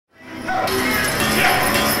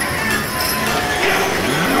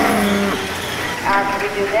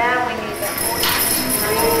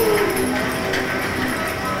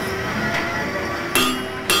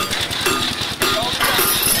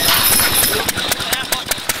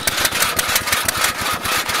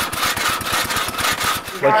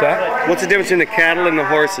What's that? What's the difference between the cattle and the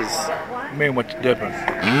horses? I mean, what's the difference?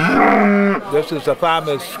 This is the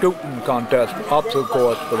famous scooting contest, obstacle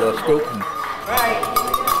course for the scooting.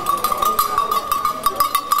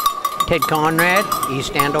 Ted Conrad,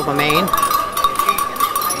 East Andover, Maine.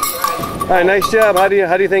 All right, nice job. How do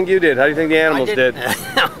you think you did? How do you think the animals did?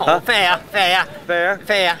 Huh? Fair.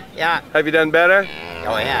 Fair? Yeah. Have you done better?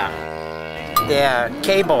 Oh, yeah. The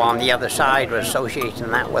cable on the other side was associating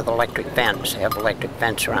that with electric fence. They have electric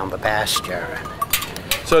fence around the pasture.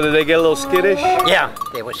 So did they get a little skittish? Yeah,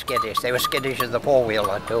 they were skittish. They were skittish as the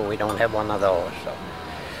four-wheeler, too. We don't have one of those, so.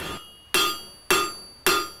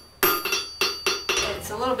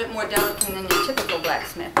 It's a little bit more delicate than your typical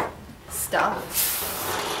blacksmith stuff.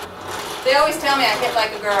 They always tell me I hit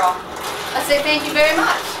like a girl. I say thank you very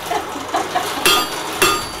much.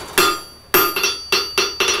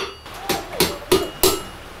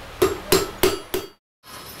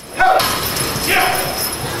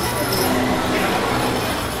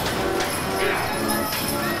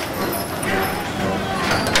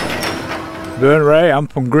 Bill Ray, I'm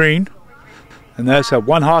from Green, and that's a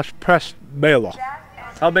one-horse press baler.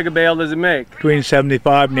 How big a bale does it make? Between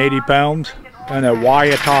 75 and 80 pounds, and a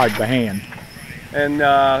wire tied by hand. And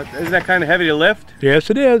isn't that kind of heavy to lift?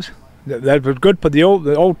 Yes, it is. That was good for the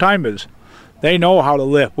old timers. They know how to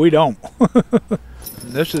lift. We don't.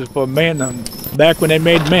 This is for men back when they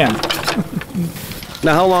made men.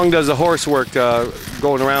 Now, how long does a horse work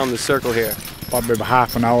going around the circle here? Probably about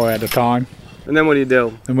half an hour at a time. And then what do you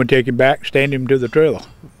do? Then we take him back, stand him to the trailer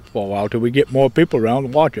for a while till we get more people around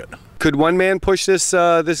and watch it. Could one man push this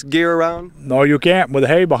this gear around? No, you can't with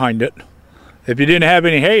hay behind it. If you didn't have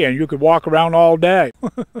any hay in, you could walk around all day.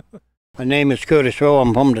 My name is Curtis Rowe.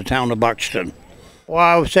 I'm from the town of Buxton. Well,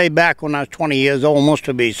 I would say back when I was 20 years old, most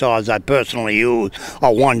of these saws I personally used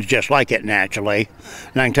are ones just like it naturally.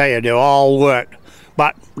 And I can tell you, they all worked.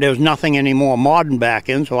 But there was nothing any more modern back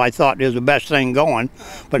in, so I thought it was the best thing going.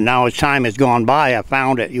 But now as time has gone by, I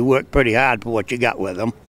found that you work pretty hard for what you got with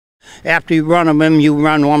them. After you run them, you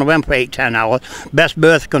run one of them for 8-10 hours. Best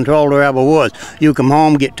birth control there ever was. You come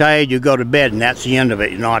home, get tired, you go to bed, and that's the end of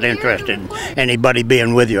it. You're not interested in anybody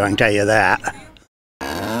being with you, I can tell you that.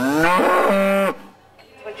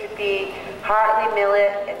 Which would be Hartley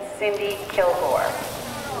Millet and Cindy Kilgore.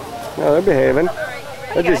 Oh, they're behaving.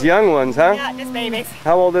 They're just young ones, huh? Yeah, just babies.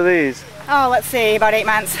 How old are these? Oh, let's see, about 8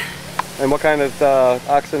 months. And what kind of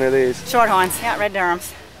oxen are these? Shorthorns, yeah, red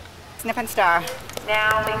Durhams. Snip and Star.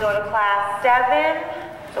 Now we go to class 7,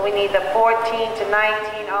 so we need the 14 to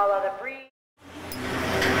 19, all other breeds.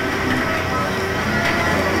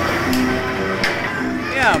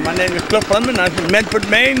 Yeah, my name is Cliff Lemon. I'm from Medford,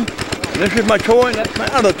 Maine. This is my toy, and that's my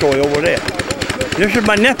other toy over there. This is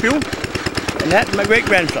my nephew, and that's my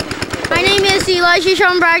great-grandson. My name is Eli. She's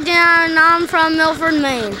from Bragton, and I'm from Milford,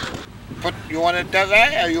 Maine. You want it that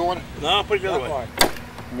way, or you want it? No, put it the other way.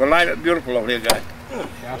 We'll line it beautiful over here, guys.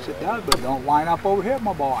 Yes, it does, but don't line up over here,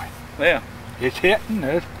 my boy. Yeah. It's hitting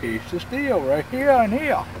this piece of steel right here and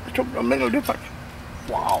here. It's a little difference.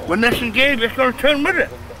 Wow. When this engaged, it's going to turn with it.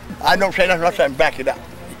 I don't say nothing else, I back it up.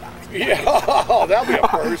 Yeah, that'll be a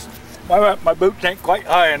first. my boots ain't quite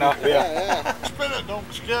high enough here. Yeah. Spin it,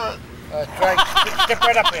 don't scare it. Step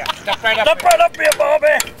right up here. Step right up here, Bobby.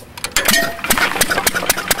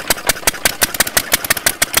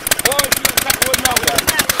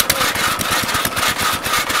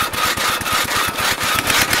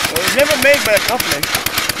 Well, it was never made by a company.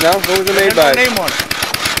 No? What was it made by? No name on it.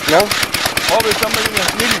 No? Probably somebody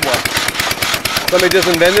that needed one. Somebody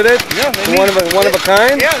just invented it? Yeah, they one of a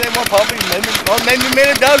kind? Yeah, they were probably maybe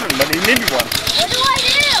made a dozen, but he needed one. What do I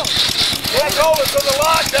do? Let go so the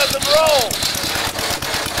lot doesn't roll.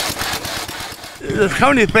 The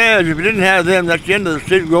county fairs, if you didn't have them, that's the end of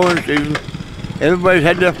the growing season. Everybody's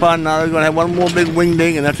had their fun. Now they're going to have one more big wing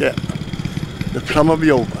ding, and that's it. The summer will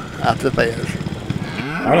be over after the fairs.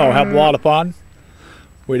 I don't know, have a lot of fun.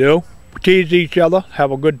 We do. We tease each other,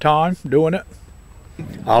 have a good time doing it.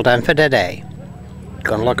 All done for today.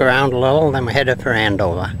 Gonna look around a little, then we're headed for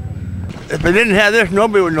Andover. If they didn't have this,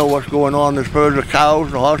 nobody would know what's going on as far as the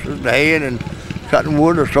cows, the horses, the haying, and cutting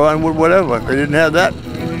wood or sawing wood, whatever. If they didn't have that,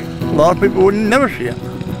 a lot of people would never see it.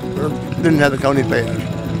 Didn't have the county fairs.